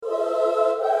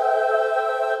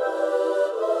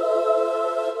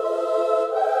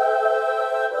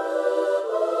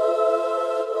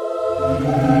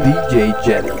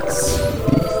Jadix.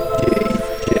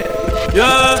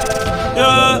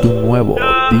 Yeah. Tu nuevo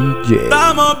DJ.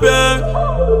 Estamos bien.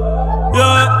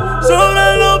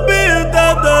 Sobre los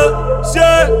billetes de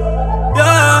 100.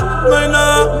 No hay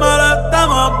nada malo,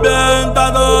 estamos bien,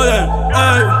 está todo bien.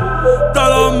 Ey. Todos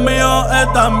los míos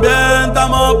están bien,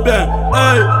 estamos bien.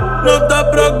 Ey. No te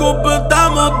preocupes,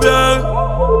 estamos bien.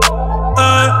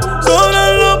 Sobre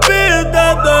los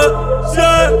billetes de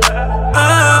 100.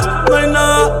 No hay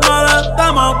nada malo,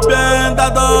 estamos bien,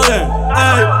 está todo bien.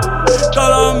 Todos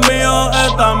los míos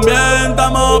están bien,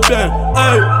 estamos bien.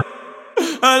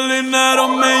 El dinero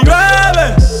me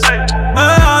llueve.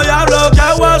 Diablo que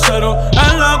aguacero.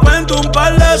 En la cuenta un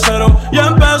par de cero. Y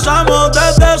empezamos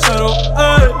desde cero.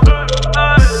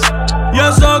 Y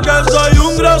eso que soy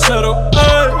un grosero.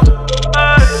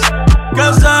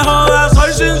 Que se joda,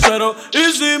 soy sincero.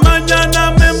 Y si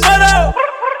mañana me muero,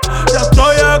 ya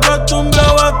estoy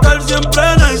acostumbrado a estar siempre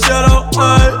en el cielo.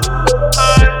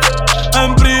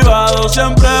 En privado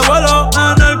siempre vuelo.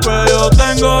 En el cuello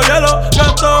tengo hielo.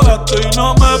 Gasto y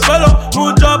no me pelo.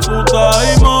 Mucha puta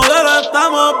y modelo,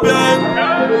 estamos bien.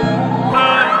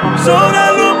 Sobre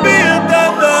los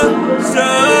billetes de 100.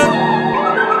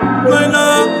 No hay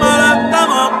nada malo,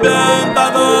 estamos bien, está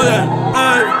todo bien.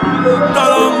 Todos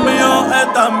los míos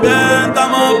están bien,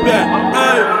 estamos bien.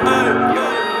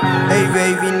 Hey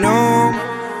baby, no.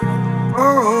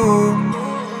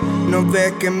 No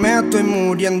ves que me estoy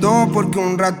muriendo porque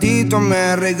un ratito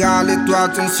me regales tu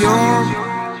atención.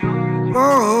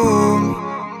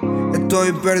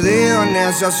 Estoy perdido en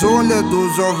ese azul de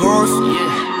tus ojos.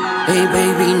 Hey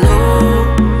baby,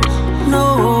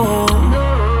 no.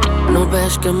 No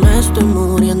ves que me estoy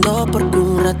muriendo porque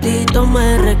un ratito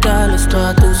me regales tu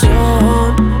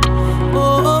atención.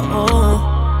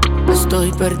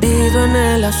 Estoy perdido en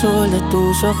el azul de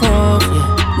tus ojos.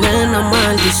 Nena,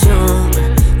 maldición.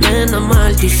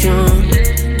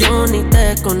 Yo ni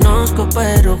te conozco,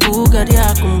 pero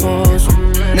jugaría con vos.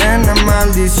 Nena,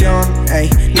 maldición, ey,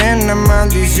 nena,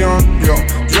 maldición.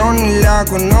 Yo ni la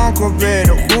conozco,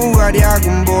 pero jugaría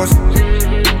con vos.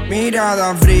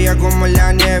 Mirada fría como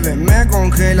la nieve, me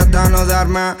congela hasta no dar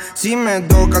más. Si me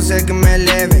toca sé que me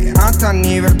eleve, hasta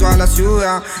nivel toda la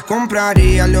ciudad.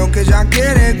 Compraría lo que ella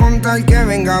quiere con tal que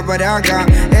venga para acá.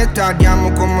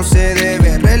 Estaríamos como se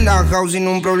debe, relajado sin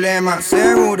un problema.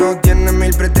 Seguro tiene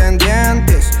 1000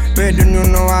 pretendientes, pero ni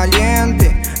uno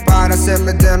valiente para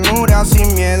hacerle ternura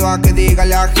sin miedo a que diga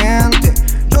la gente.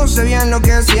 Yo sé bien lo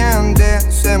que siente,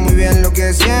 sé muy bien lo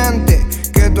que siente.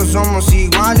 Que todos somos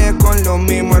iguales con los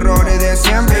mismos errores de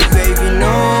siempre. Baby,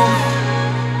 no.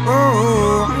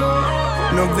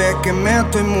 No ves que me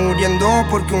estoy muriendo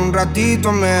porque un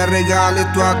ratito me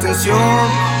regales tu atención.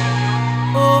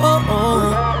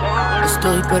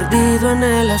 Estoy perdido en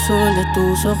el azul de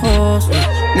tus ojos.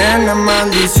 Nena,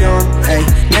 maldición, ey,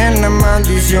 nena,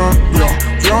 maldición.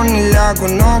 Yo ni la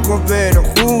conozco, pero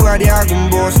jugaría con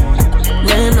vos.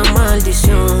 Nena,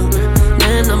 maldición.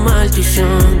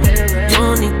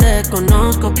 Yo ni te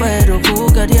conozco, pero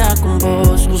jugaría con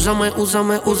vos. Úsame.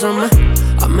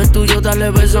 Hazme tuyo,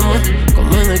 dale, bésame.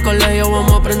 Como en el colegio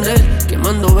vamos a aprender.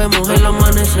 Quemando vemos el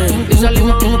amanecer. Y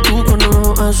salimos tú con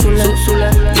ojos azules.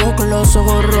 Yo con los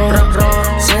ojos rojos.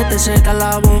 Se te seca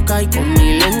la boca y con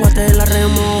mi lengua te la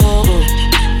remojo.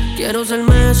 Quiero ser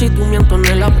Messi, tú mi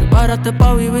Antonella. Prepárate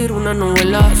pa' vivir una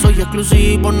novela. Soy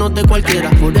exclusivo, no de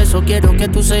cualquiera. Por eso quiero que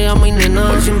tú seas mi nena.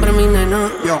 Por siempre mi nena.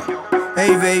 Yo,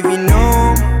 hey baby,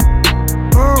 no.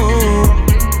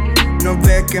 No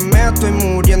ves que me estoy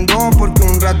muriendo porque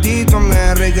un ratito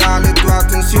me regales tu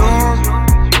atención.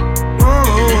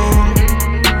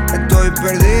 Estoy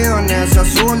perdido en ese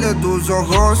azul de tus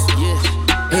ojos.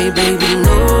 Hey baby,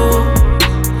 no.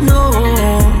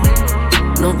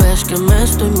 No ves que me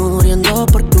estoy muriendo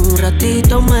porque un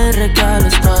ratito me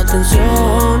regales tu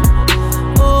atención.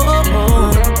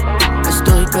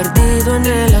 Estoy perdido en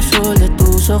el azul de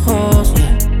tus ojos.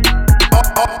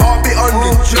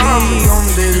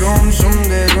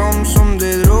 On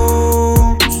the drums,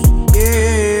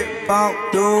 yeah,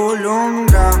 Paulo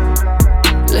Londra.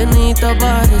 Lenita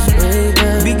Paris,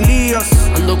 baby. Big Líos.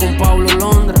 Ando con Pablo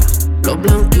Londra. Los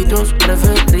blanquitos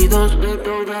preferidos de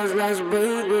todas las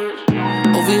babies.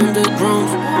 Ovi on the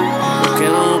drums. Nos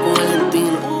quedamos con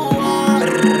Argentina.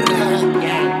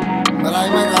 Me la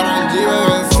dime Karol G,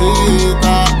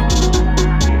 bebecita.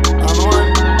 Anuel,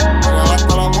 me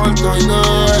hasta la muerte hoy no.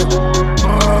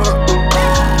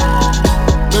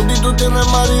 Baby, tú tienes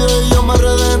marido y yo me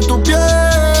enredé en tu piel.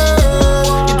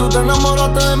 Y tú te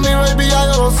enamoraste de mí, baby, ya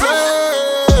yo lo sé.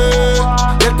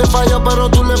 Y él te falló, pero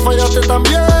tú le fallaste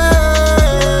también.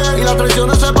 Y las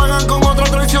traiciones se pagan con otra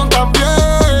traición también.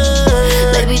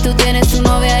 Baby, tú tienes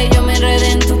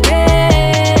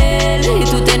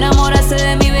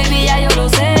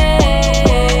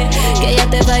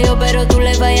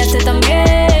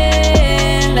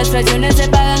traiciones se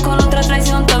pagan con otra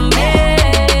traición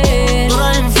también. Tú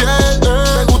eres infiel,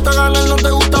 te gusta ganar, no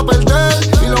te gusta perder.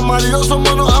 Y los maridos son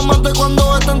buenos amantes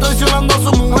cuando están traicionando a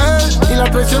su mujer. Y las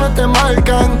traiciones te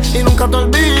marcan y nunca te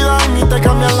olvidan y te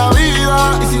cambian la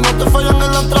vida. Y si no te fallan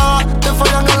en la entrada, te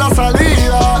fallan en la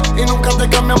salida. Y nunca te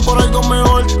cambian por algo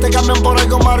mejor, te cambian por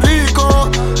algo más rico.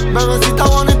 Bebecita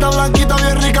bonita, blanquita,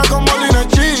 bien rica como Lina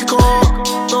Chico.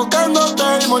 Tocándote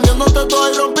y mordiéndote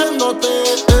toda y rompiéndote,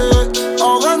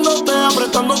 ahogándote,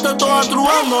 apretándote toda,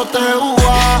 trubándote,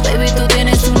 Baby, tú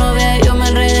tienes tu novia y yo me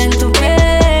enredé en tu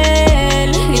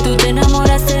piel. Y tú te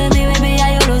enamoraste de mi baby,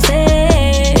 ya yo lo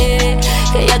sé.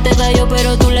 Que ella te falló,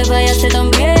 pero tú le fallaste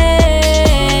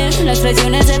también. Las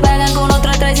traiciones se pagan con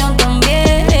otra traición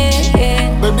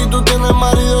también. Baby, tú tienes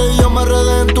marido y yo me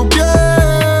enredé en tu piel.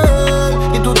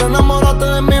 Y tú te enamoraste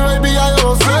de mi baby, ya yo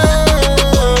lo sé.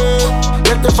 Y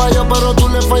él te falló, pero tú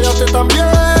le fallaste también.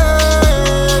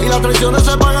 Y las traiciones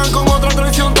se pagan con otra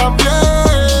traición también.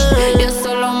 Yo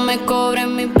solo me cobré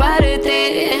mi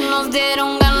parte. Nos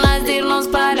dieron ganas de irnos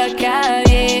para la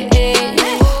calle.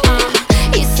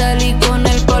 Y salí con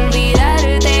él por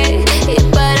olvidarte y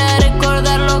para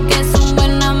recordar lo que es un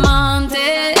buen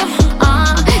amante.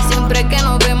 Siempre que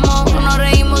nos vemos, nos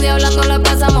reímos y hablando la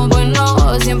pasamos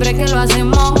bueno. Siempre que lo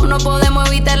hacemos, no podemos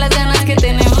evitar las ganas que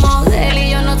tenemos. Él y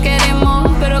yo nos queremos,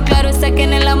 pero claro está que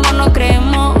en el amor no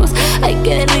creemos. Ay,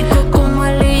 qué rico como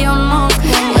él y yo nos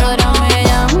queremos. Y ahora me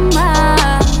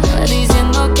llama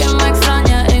diciendo que me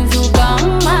extraña en su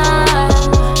cama.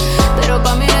 Pero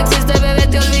pa' mí no existe, bebé,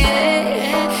 te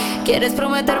olvidé. Quieres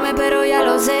prometerme, pero ya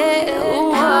lo sé.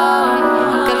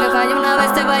 Que me falle una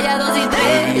vez, te vaya dos y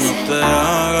tres. No te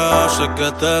hagas, sé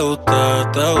que te gusté,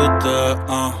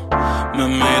 me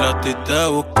miraste y te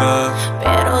busqué.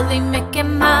 Pero dime qué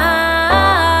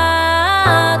más.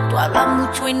 Tú hablas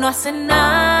mucho y no haces nada.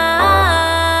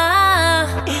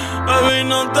 Baby,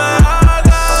 no te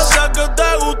hagas, sé que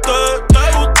te gusté,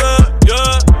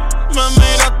 yeah. Me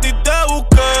miraste y te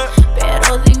busqué.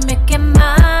 Pero dime qué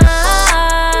más.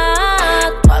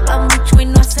 Tú hablas mucho y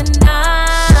no haces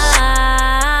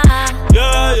nada.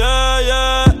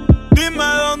 Yeah. Dime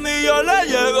dónde y yo le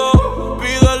llego.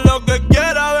 Pide lo que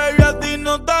quiera, baby, a ti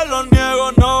no te lo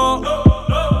niego, no.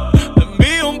 Te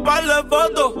envío un par de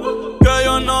fotos que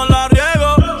yo no la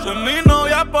riego. Soy mi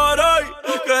novia por hoy,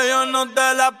 que yo no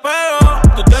te la pego.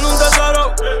 Tú tienes un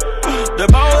tesoro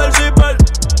debajo del zipper.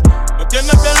 Me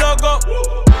tienes bien loco,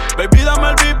 baby, dame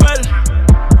el beeper.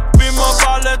 Fuimos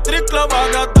para el street club a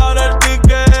gastar el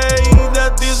ticket. Y de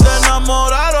ti se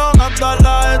enamoraron hasta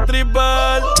las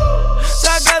strippers.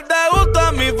 Sé que te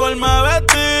gusta mi forma de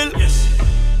vestir.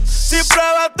 Si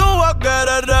pruebas tú vas a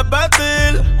querer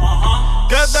repetir.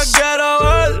 Que te quiero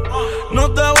ver,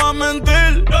 no te voy a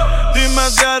mentir. Dime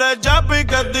si eres chapi,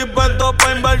 que estoy puesto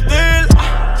pa' invertir.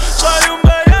 Soy un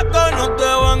bellaco, no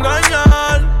te voy a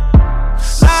engañar.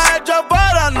 La he hecho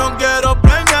para, no quiero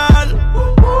preñar.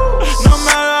 No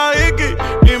me hagas iki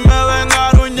ni me venga a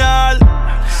aruñar.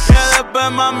 Que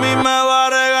después mami me va a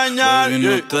regañar. Baby,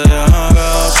 no te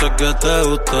hagas, sé que te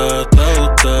gusté,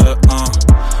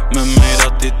 me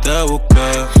miraste y te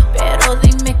busqué. Pero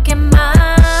dime qué más.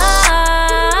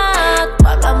 Tú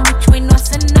hablas mucho y no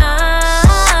haces nada.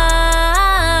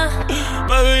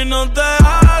 Baby, no te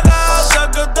hagas, sé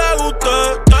que te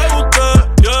gusté,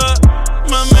 yeah.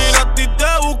 Me miraste y te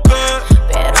busqué.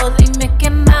 Pero dime qué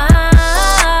más.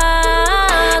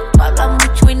 Tú hablas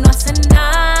mucho y no haces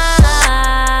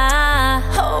nada.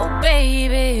 Oh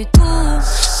baby, tú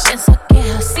piensas que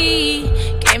es así,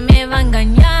 que me va a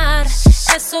engañar.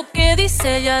 Eso que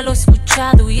dice ya lo he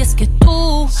escuchado. Y es que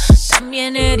tú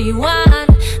también eres igual.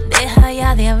 Deja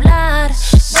ya de hablar.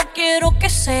 No quiero que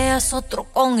seas otro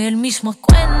con el mismo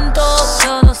cuento.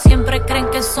 Todos siempre creen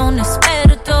que son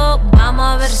expertos. Vamos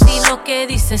a ver si lo que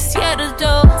dices es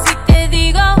cierto. Si te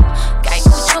digo que hay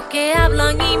muchos que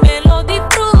hablan y me lo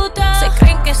disfrutan. Se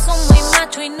creen que son muy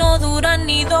machos y no duran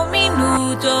ni 2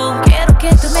 minutos. Quiero que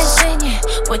tú me enseñes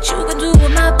what you can do with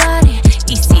my body.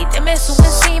 Y si te me subo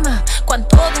encima,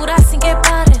 ¿cuánto dura sin que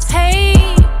pares?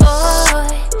 Hey boy,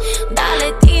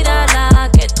 dale, tírala,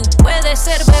 que tú puedes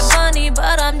ser Bad Bunny,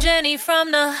 but I'm Jenny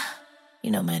from the...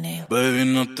 You know my name. Baby,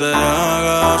 no te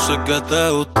hagas, sé que te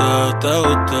gusté,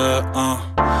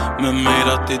 me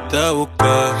miraste y te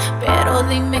busqué. Pero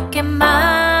dime qué más.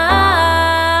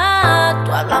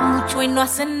 Tú hablas mucho y no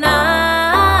haces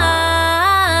nada.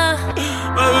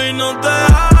 Baby, no te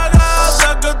hagas, sé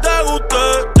que te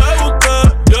gusté,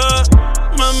 yeah.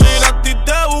 Me miraste y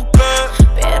te busqué.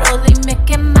 Pero dime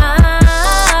qué más.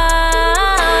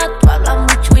 Tú hablas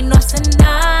mucho y no haces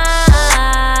nada.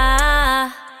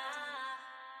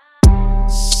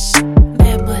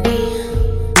 Bad Bunny.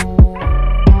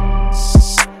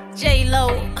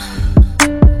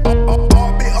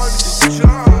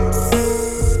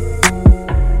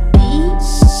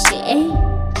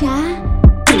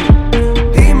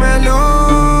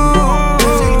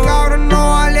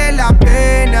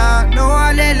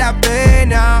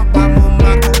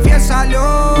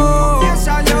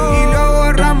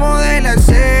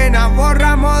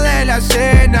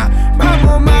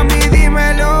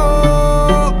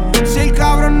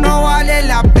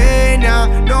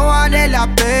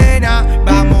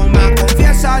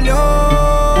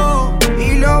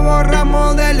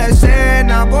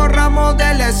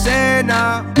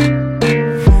 escena.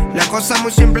 La cosa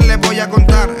muy simple les voy a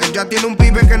contar. Ella tiene un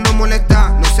pibe que no molesta.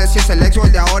 No sé si es el ex o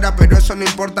el de ahora, pero eso no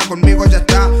importa, conmigo ya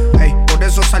está. Ey, por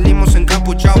eso salimos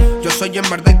encapuchados. Yo soy en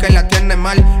verdad el que la tiene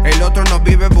mal. El otro nos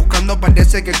vive buscando,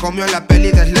 parece que comió la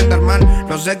peli de Slenderman.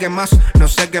 No sé qué más, no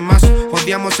sé qué más.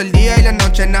 Odiamos el día y la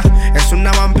noche, nah. Es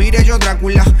una vampira y yo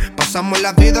Drácula. Pasamos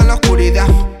la vida en la oscuridad.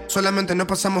 Solamente nos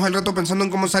pasamos el rato pensando en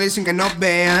cómo salir sin que nos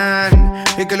vean.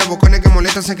 Y que los bocones que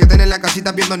molestan se queden en la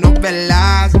casita viendo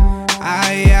novelas.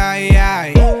 Ay, ay,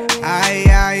 ay, ay,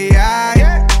 ay, ay,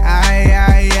 ay,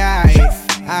 ay, ay,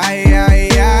 ay, ay,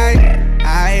 ay,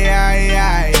 ay,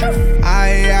 ay,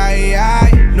 ay, ay,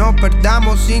 ay. No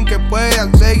perdamos sin que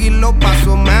puedan seguir los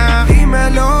pasos más.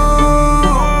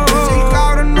 Dímelo, si el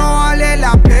cabrón no vale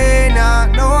la pena,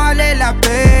 no vale la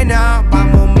pena.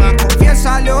 Vamos más,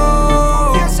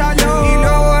 confiésalo, y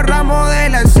lo borramos de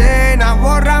la escena,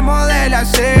 borramos de la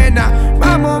escena.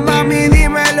 Vamos mami,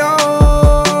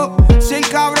 dímelo. Si el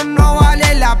cabrón no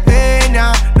vale la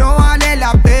pena, no vale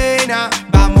la pena.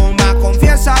 Vamos más,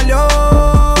 confiésalo,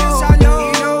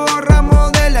 y lo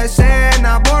borramos de la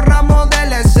escena, borramos de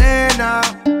la escena.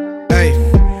 Ey,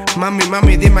 mami,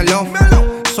 mami, dímelo.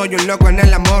 Soy un loco en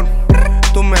el amor.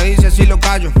 Tú me dices si lo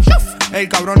callo. El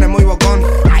cabrón es muy bocón.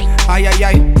 Ay, ay,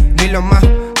 ay, dilo más.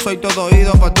 Soy todo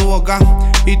oído pa' tu boca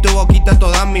y tu boquita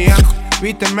toda mía.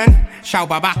 ¿Viste, men? Chao,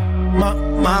 papá.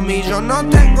 Mami, yo no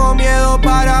tengo miedo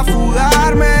para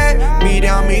fugarme.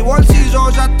 Mira mi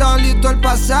bolsillo, ya está listo el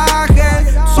pasaje.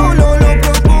 Solo lo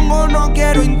propongo, no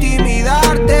quiero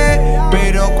intimidarte,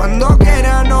 pero cuando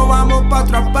quieras nos vamos pa'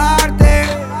 otra parte.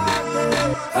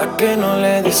 ¿A qué no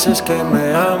le dices que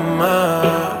me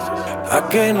amas? ¿A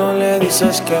qué no le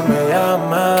dices que me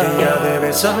amas? Que ya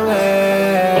debes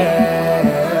saber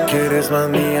que eres más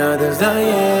mía desde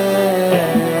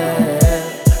ayer.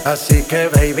 Así que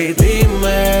baby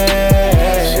dime,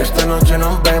 si esta noche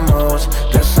nos vemos,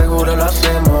 de seguro lo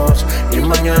hacemos y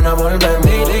mañana volvemos.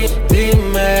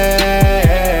 Dime,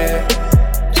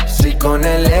 si con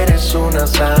él eres una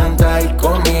santa y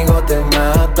conmigo te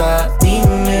mata.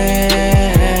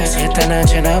 Dime, si esta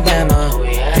noche nos vemos,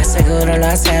 de seguro lo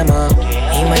hacemos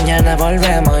y mañana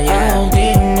volvemos, yeah. Oh,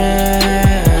 dime,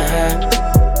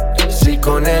 si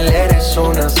con él eres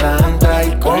una santa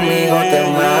y conmigo te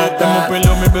mata. Hemos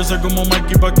peleado mil veces como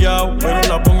Mikey Pacquiao, pero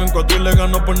la pongo en 4 y le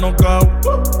gano por nocaut.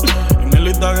 En el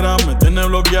Instagram me tiene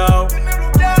bloqueado.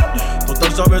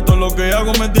 Total sabe todo lo que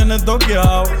hago, me tiene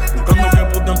toqueado. Buscando que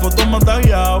puta en fotos me ha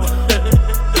tagueado.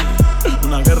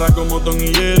 Una guerra como Tom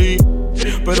y Jerry,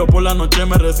 pero por la noche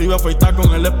me recibe afeitar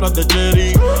con el splash de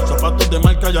cherry. Zapatos de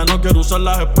marca, ya no quiero usar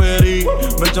las Sperry.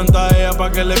 Me chantajea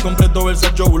pa' que le compre todo el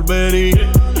Sacho Burberry.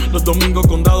 Los domingos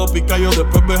con dado picayo,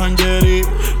 después bejan Jerry.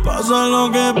 Pasa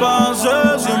lo que pase,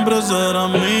 siempre será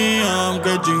mía.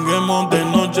 Aunque chinguemos de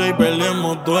noche y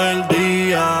peleemos todo el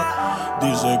día.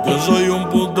 Dice que soy un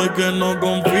puto y que no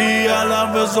confía. La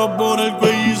beso por el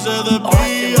cuello y se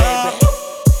desvía.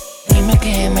 dime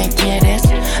que me quieres,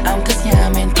 aunque sea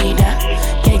mentira.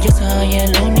 Que yo soy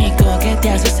el único que te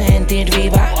hace sentir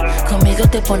viva. Conmigo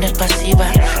te pones pasiva,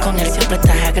 con él siempre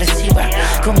estás agresiva.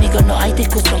 Conmigo no hay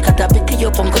discusión cada vez que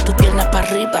yo pongo tus piernas para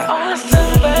arriba.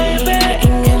 Awesome, baby. Y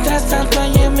mientras tanto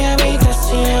ahí en mi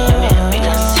habitación,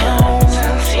 se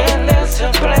enciende, se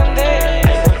prende.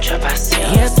 Hay mucha pasión.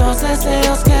 Y estos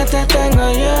deseos que te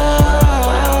tengo yo,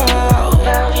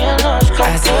 nadie nos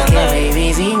compara. Así que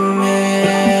baby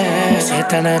dime, si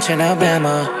esta noche nos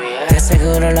vemos, de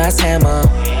seguro lo hacemos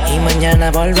y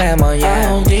mañana volvemos, yeah.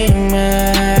 Oh,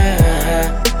 dime,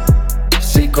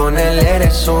 si con él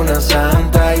eres una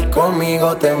santa y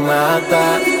conmigo te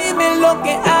mata. Dime lo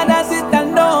que harás esta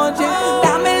noche,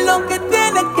 dame lo que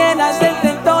tienes que hacerte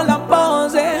en toda la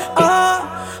pose.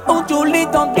 Un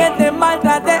chulito que te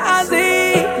maltrate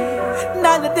así,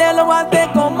 nadie te lo hace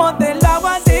como te lo hago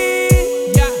a ti.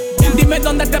 Dime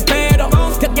dónde te espero,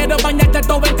 que quiero bañarte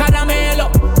todo en caramelo.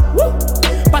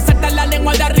 Pasarte la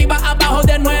lengua de arriba a abajo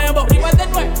de nuevo.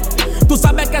 Tú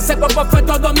sabes que ese cuerpo fue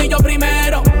todo mío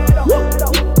primero.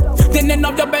 Tiene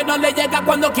novio pero le llega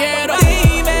cuando quiero.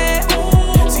 Dime,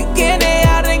 si quieres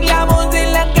arreglamos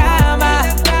en la cama.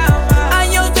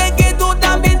 Ay, yo sé que tú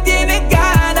también tienes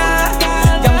ganas.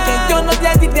 Y aunque yo no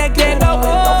sé si te quiero,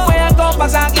 no fue algo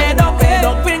pasajero,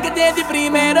 pero fue que te di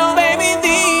primero. Baby,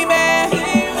 dime,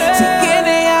 si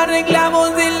quieres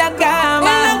arreglamos en la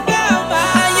cama.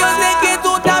 Ay, yo sé que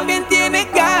tú también tienes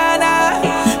ganas.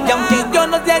 Y aunque yo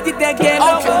no sé si te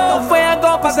quiero, no fue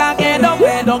algo pasajero,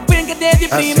 pero fue que te di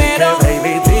primero. Así que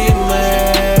baby dime,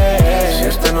 si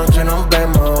esta noche nos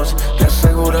vemos, de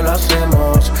seguro lo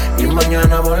hacemos y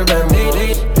mañana volvemos.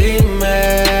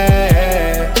 Dime,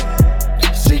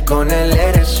 si con él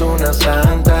eres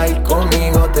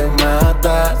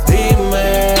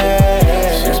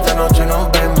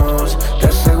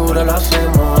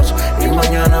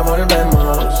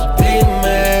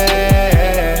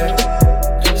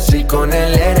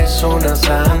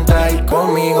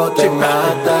conmigo te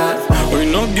matas. Hoy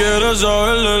no quieres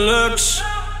saber del ex,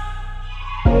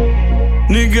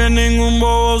 ni que ningún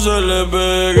bobo se le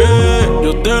pegue.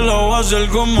 Yo te lo voy a hacer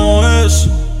como es.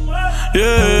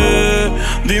 Yeah.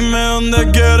 Dime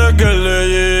dónde quieres que le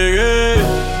llegue.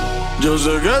 Yo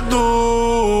sé que tú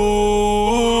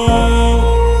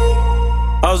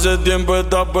hace tiempo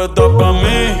estás puesta pa'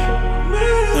 mí.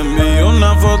 Envío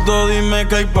una foto, dime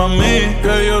que hay pa' mí,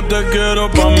 que yo te quiero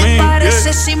pa' mí. ¿Qué te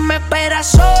parece si me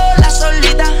esperas sola,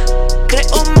 solita?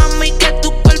 Creo, mami, que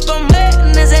tu cuerpo me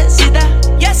necesita.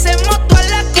 Y hacemos todas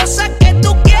las cosas que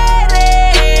tú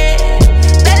quieres,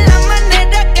 de la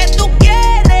manera que tú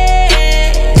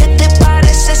quieres. ¿Qué te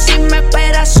parece si me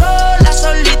esperas sola,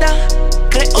 solita?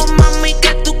 Creo, mami,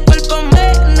 que tu cuerpo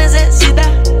me necesita.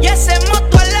 Y hacemos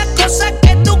todas las cosas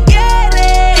que tú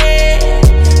quieres,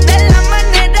 de la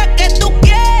manera que tú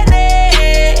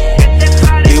quieres.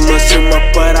 Dime si me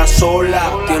esperas sola.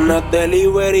 Tienes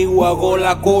delivery o hago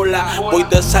la cola. Voy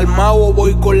desarmado o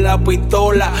voy con la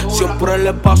pistola. Siempre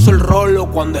le paso el rolo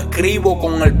cuando escribo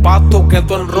con el pasto que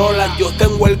tú enrolas. Yo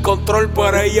tengo el control,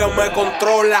 pero ella me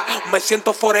controla. Me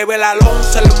siento forever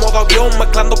Alonso en el modo avión,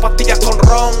 mezclando pastillas con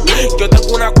ron. Yo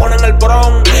tengo una cona en el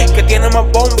bron que tiene más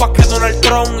bombas que Donald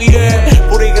Trump. Yeah,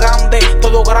 puro y grande,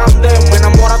 todo grande. Me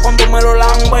enamora cuando me lo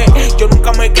lambe. Yo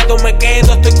nunca me quedo.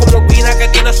 Estoy como Pina que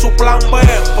tiene su plan B.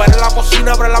 Pero en la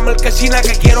cocina abre la marquesina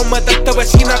que quiero meterte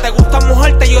vecina. Te gusta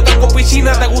mojarte, yo tengo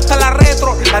piscina. Te gusta la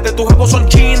retro, las de tu jefe son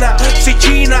chinas. Si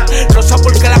china, no sé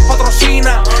por qué las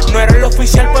patrocina. No eres el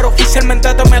oficial, pero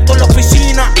oficialmente te meto en la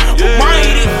oficina.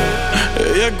 Almighty.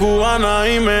 Ella es cubana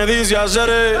y me dice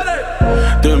haceré.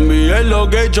 Te envié el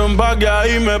location pa' que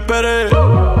ahí me espere.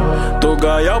 Tú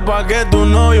callado pa' que tu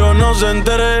novio no se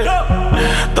entere.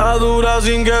 Está dura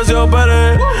sin que se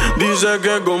opere. Dice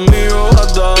que conmigo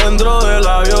hasta dentro del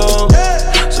avión.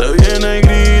 Se viene y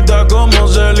grita como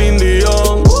Celine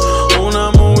Dion.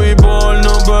 Una movie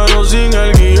porno pero sin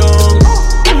el guión.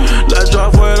 La echo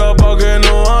afuera pa' que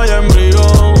no haya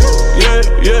embrión. Yeah,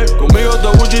 yeah, conmigo te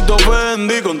Gucci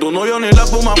Fendi. Con tu novio ni la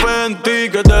espuma Fenty.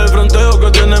 Que te el fronteo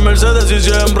que tiene Mercedes y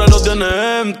siempre lo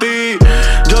tiene empty.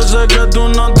 Yo sé que tú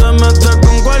no te metes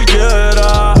con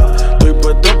cualquiera. Estoy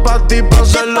puesto pa' ti pa'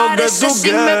 hacer lo que tú si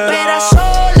quieras. Me esperas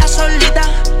sola, solita.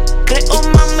 Creo,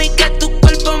 mami, que tu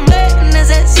cuerpo me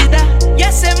necesita. Y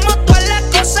hacemos todas las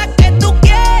cosas que tú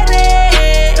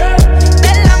quieres,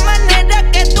 de la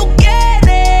manera que tú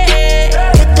quieres.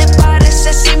 ¿Qué te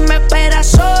parece si me esperas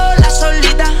sola,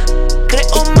 solita?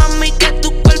 Creo, mami, que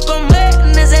tu cuerpo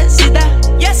me necesita.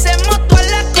 Y hacemos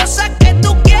todas las cosas que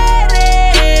tú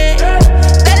quieres,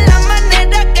 de la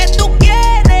manera que tú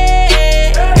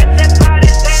quieres. ¿Qué te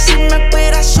parece? Si me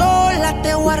esperas sola,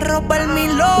 te voy a robar mi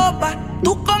loba.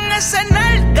 Tú con ese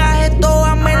nalga, esto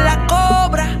me la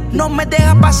cobra. No me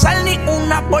deja pasar ni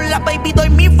una por la baby, doy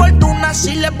mi fortuna.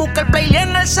 Si le busca el play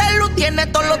en el celu, tiene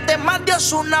todos los temas de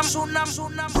Ozuna.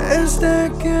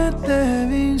 Desde que te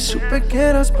vi, supe que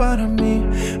eras para mí.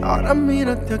 Ahora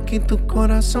mírate aquí, tu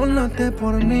corazón late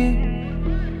por mí.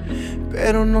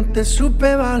 Pero no te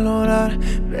supe valorar,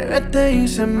 bebé, te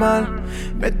hice mal.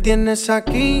 Me tienes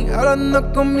aquí,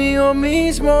 hablando conmigo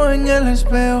mismo en el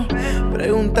espejo,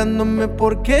 preguntándome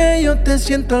por qué yo te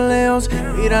siento lejos.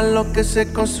 Mira lo que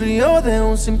se construyó de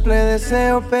un simple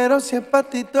deseo, pero si es para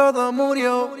ti todo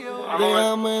murió.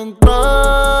 Déjame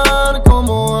entrar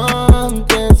como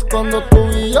antes, cuando tú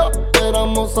y yo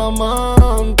éramos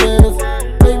amantes.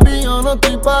 Baby, yo no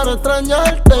estoy para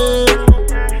extrañarte,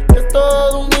 es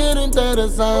todo un giro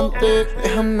interesante.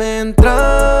 Déjame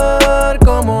entrar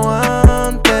como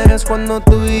antes, cuando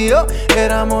tú y yo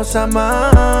éramos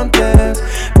amantes.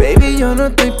 Baby, yo no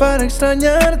estoy para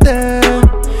extrañarte,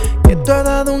 que tú has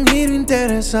dado un giro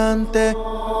interesante.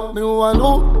 Mi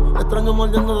Ubalú, extraño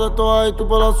mordiendo de todas y tu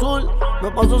pelo azul. Me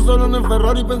paso solo en el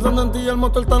Ferrari pensando en ti y el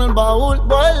motor está en el baúl.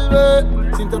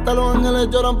 Vuelve, sin teta los ángeles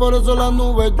lloran, por eso las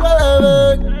nubes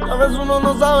llueven. A veces uno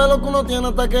no sabe lo que uno tiene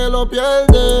hasta que lo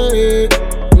pierde.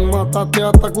 Tú mataste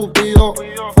hasta Cupido,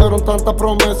 fueron tantas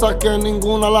promesas que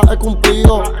ninguna las he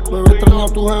cumplido. Bebé, extraño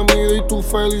tu gemido y tu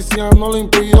felicidad no lo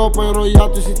impido. Pero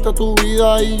ya tú hiciste tu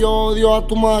vida y yo odio a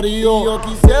tu marido. Y yo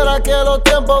quisiera que los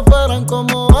tiempos fueran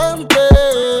como antes,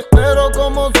 pero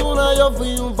como Ozuna yo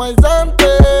fui un faisante,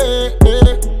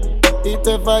 y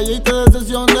te fallé y te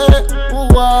decepcioné,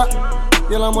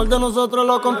 y el amor de nosotros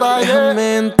lo contagié.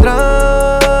 Déjame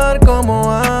entrar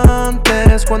como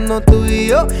antes, cuando tú y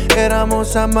yo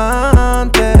éramos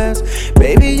amantes.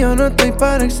 Baby, yo no estoy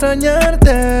para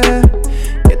extrañarte,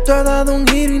 que tú has dado un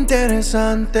giro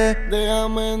interesante.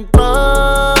 Déjame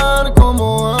entrar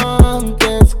como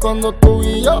antes, cuando tú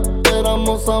y yo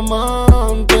éramos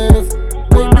amantes.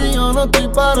 Baby, yo no no estoy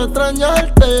para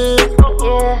extrañarte.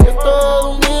 Es todo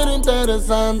un giro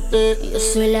interesante. Yo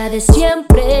soy la de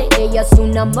siempre, ella es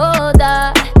una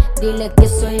moda. Dile que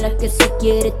soy la que si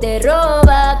quiere te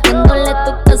roba. Cuando le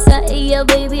tocas a ella,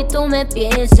 baby, tú me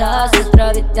piensas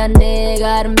otra vez a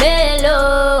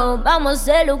negármelo. Vamos a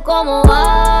hacerlo como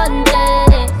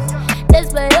antes. Te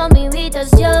espero en mi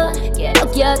habitación. Quiero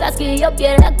que hagas que yo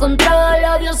pierda control.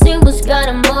 Obvio sin buscar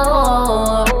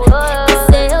amor.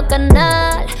 Deseo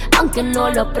canal, aunque no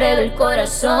lo apruebe el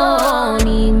corazón.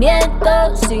 Y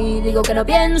miento si digo que no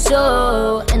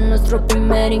pienso en nuestro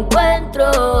primer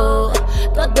encuentro.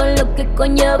 Todo lo que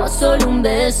conlleva solo un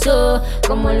beso.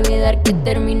 Como olvidar que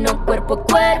terminó cuerpo a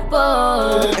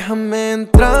cuerpo. Déjame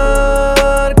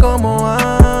entrar como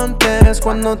antes,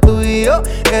 cuando tú y yo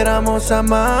éramos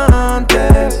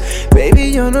amantes.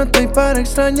 Baby, yo no estoy para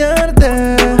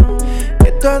extrañarte,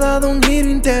 que tú has dado un giro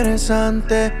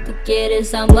interesante. Tú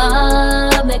quieres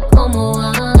amarme como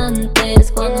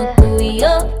antes, cuando tú y yo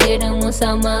éramos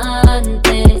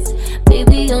amantes.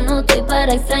 Baby, yo no estoy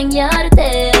para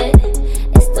extrañarte.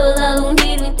 Esto da un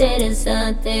giro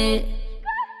interesante.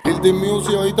 Guilty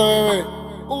Music, oíste, bebé.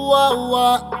 Ua,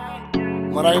 ua.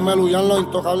 Maraime Luyan, los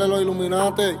intocables, los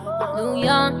Illuminati.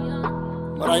 Luyan.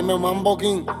 Maraime Mambo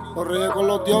King, los reyes con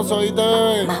los dioses, oíste,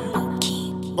 bebé. Mambo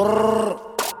King. Brrr.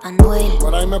 Anuel.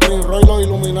 Maraime Prince Roy, los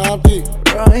Illuminati.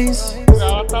 Royce.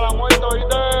 Hasta la muerte,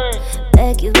 oíste.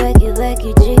 Becky, Becky,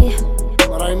 Becky G.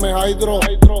 Maraime Hydro.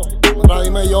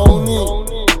 Maraime Johnny.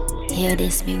 Hear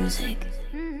this music.